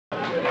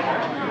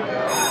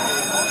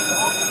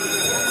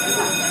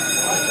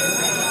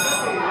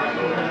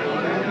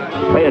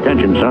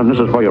attention, son. This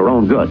is for your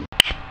own good.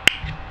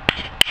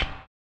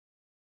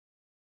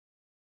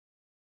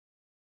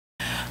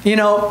 You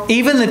know,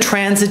 even the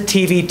transit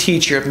TV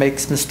teacher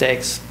makes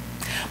mistakes.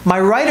 My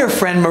writer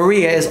friend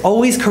Maria is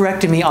always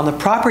correcting me on the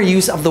proper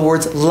use of the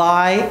words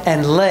lie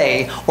and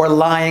lay, or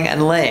lying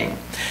and laying.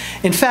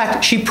 In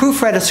fact, she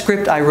proofread a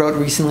script I wrote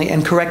recently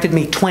and corrected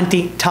me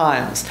 20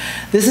 times.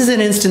 This is an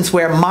instance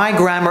where my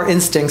grammar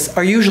instincts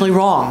are usually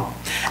wrong.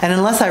 And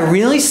unless I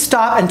really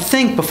stop and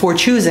think before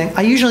choosing,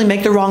 I usually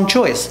make the wrong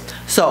choice.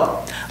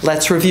 So,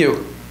 let's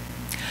review.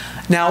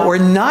 Now, we're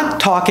not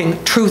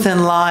talking truth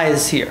and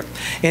lies here.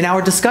 In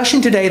our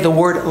discussion today, the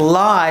word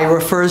lie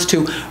refers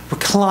to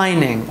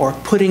reclining or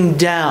putting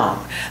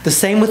down. The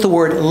same with the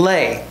word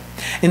lay.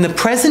 In the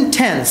present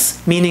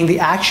tense, meaning the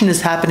action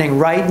is happening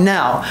right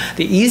now,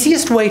 the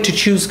easiest way to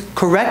choose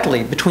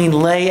correctly between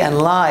lay and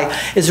lie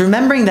is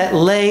remembering that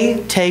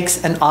lay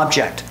takes an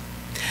object.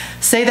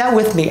 Say that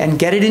with me and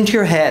get it into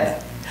your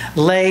head.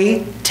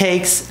 Lay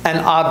takes an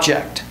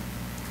object.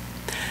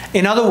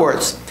 In other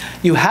words,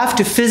 you have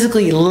to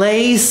physically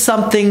lay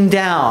something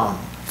down.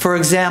 For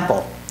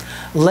example,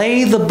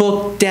 lay the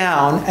book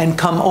down and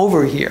come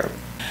over here.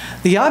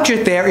 The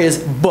object there is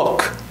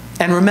book.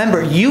 And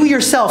remember, you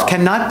yourself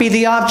cannot be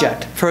the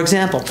object. For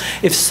example,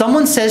 if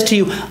someone says to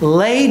you,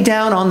 lay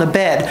down on the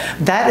bed,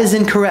 that is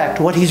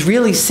incorrect. What he's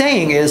really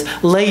saying is,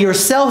 lay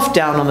yourself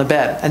down on the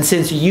bed. And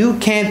since you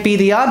can't be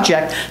the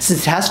object,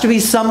 since it has to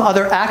be some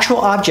other actual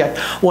object,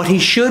 what he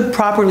should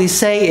properly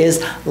say is,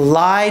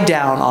 lie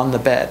down on the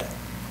bed.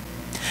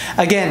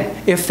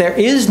 Again, if there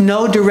is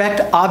no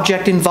direct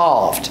object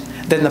involved,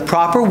 then the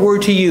proper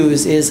word to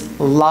use is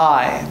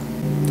lie.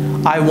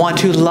 I want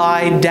to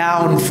lie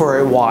down for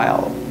a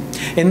while.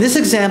 In this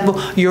example,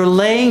 you're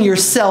laying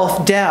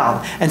yourself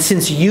down, and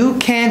since you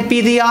can't be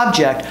the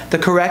object, the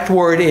correct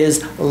word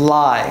is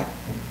lie.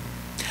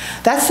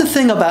 That's the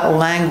thing about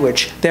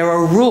language. There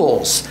are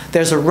rules.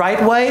 There's a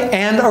right way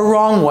and a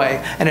wrong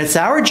way, and it's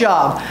our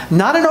job,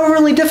 not an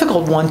overly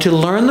difficult one, to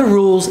learn the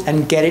rules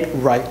and get it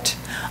right.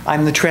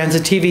 I'm the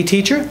Transit TV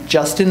teacher,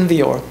 Justin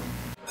Vyor.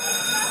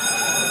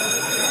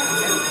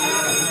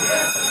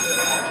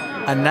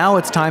 And now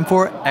it's time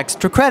for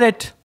Extra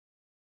Credit.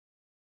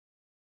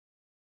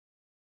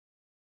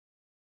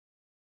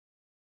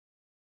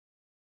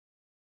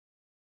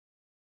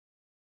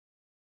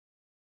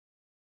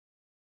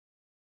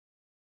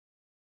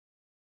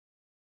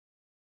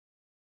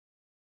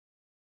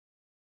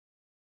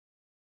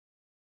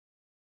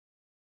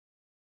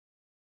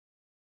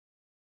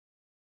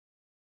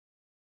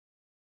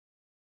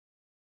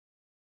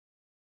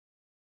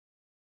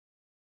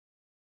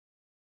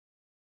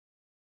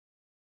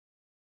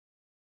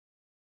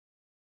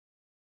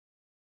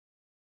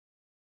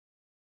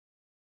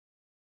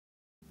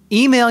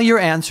 Email your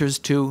answers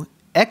to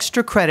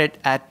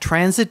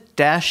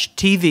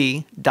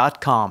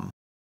extracredit@transit-tv.com.